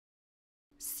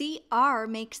CR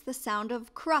makes the sound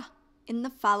of cr in the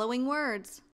following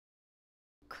words.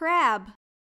 Crab,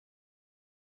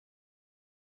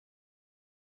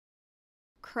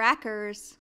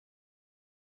 crackers,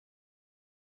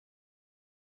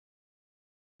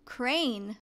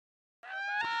 crane,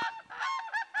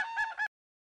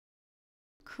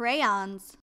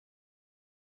 crayons,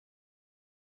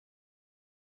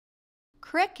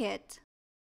 cricket,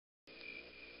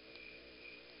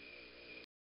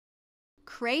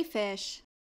 crayfish,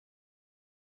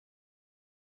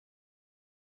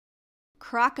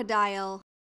 crocodile,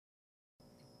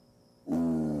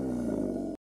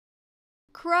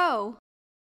 crow,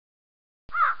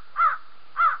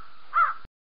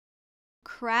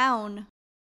 crown,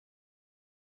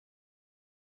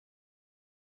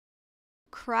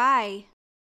 cry.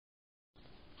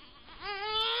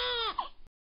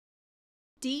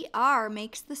 DR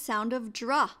makes the sound of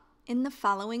dra in the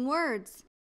following words.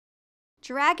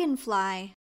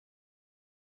 Dragonfly,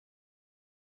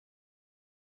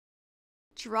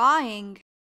 drawing,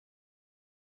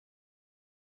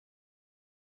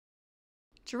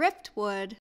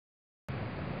 driftwood,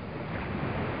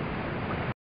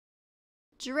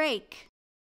 drake,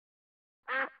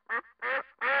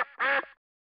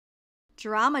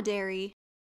 dromedary,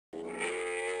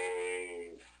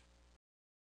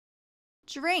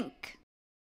 drink,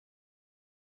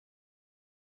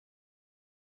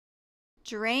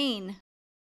 drain,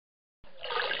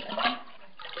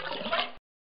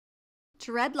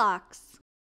 dreadlocks,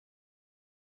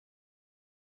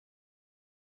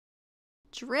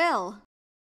 drill,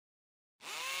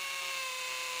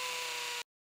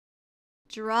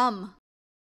 drum.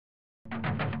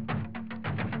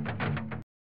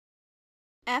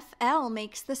 FL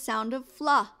makes the sound of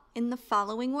fla in the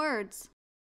following words.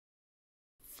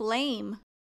 Flame,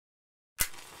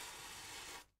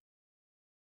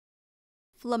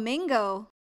 flamingo,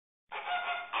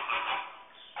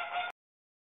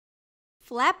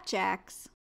 flapjacks,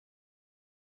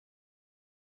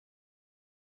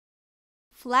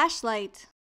 flashlight,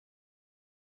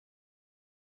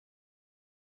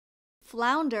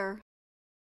 flounder,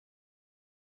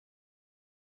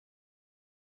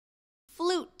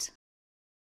 flute,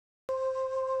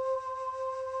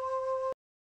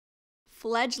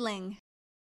 fledgling,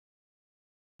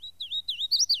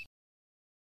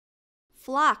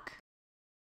 flock,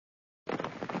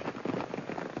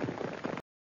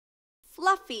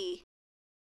 fluffy,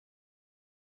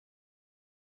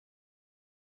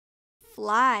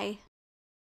 fly.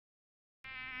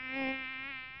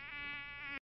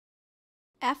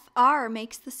 FR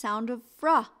makes the sound of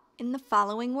fra in the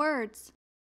following words.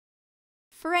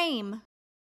 Frame,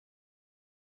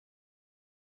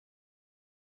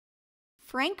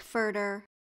 frankfurter,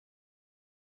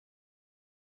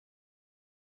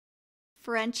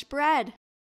 French bread,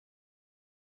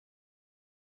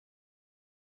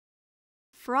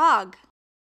 frog,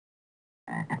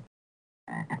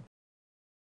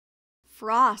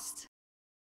 frost,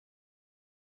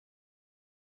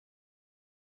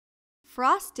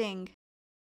 frosting,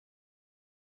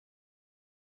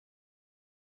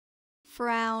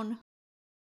 frown,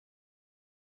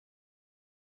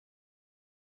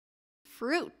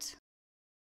 fruit,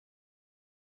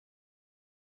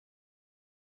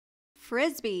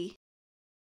 frisbee,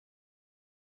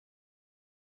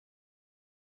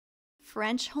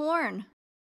 French horn,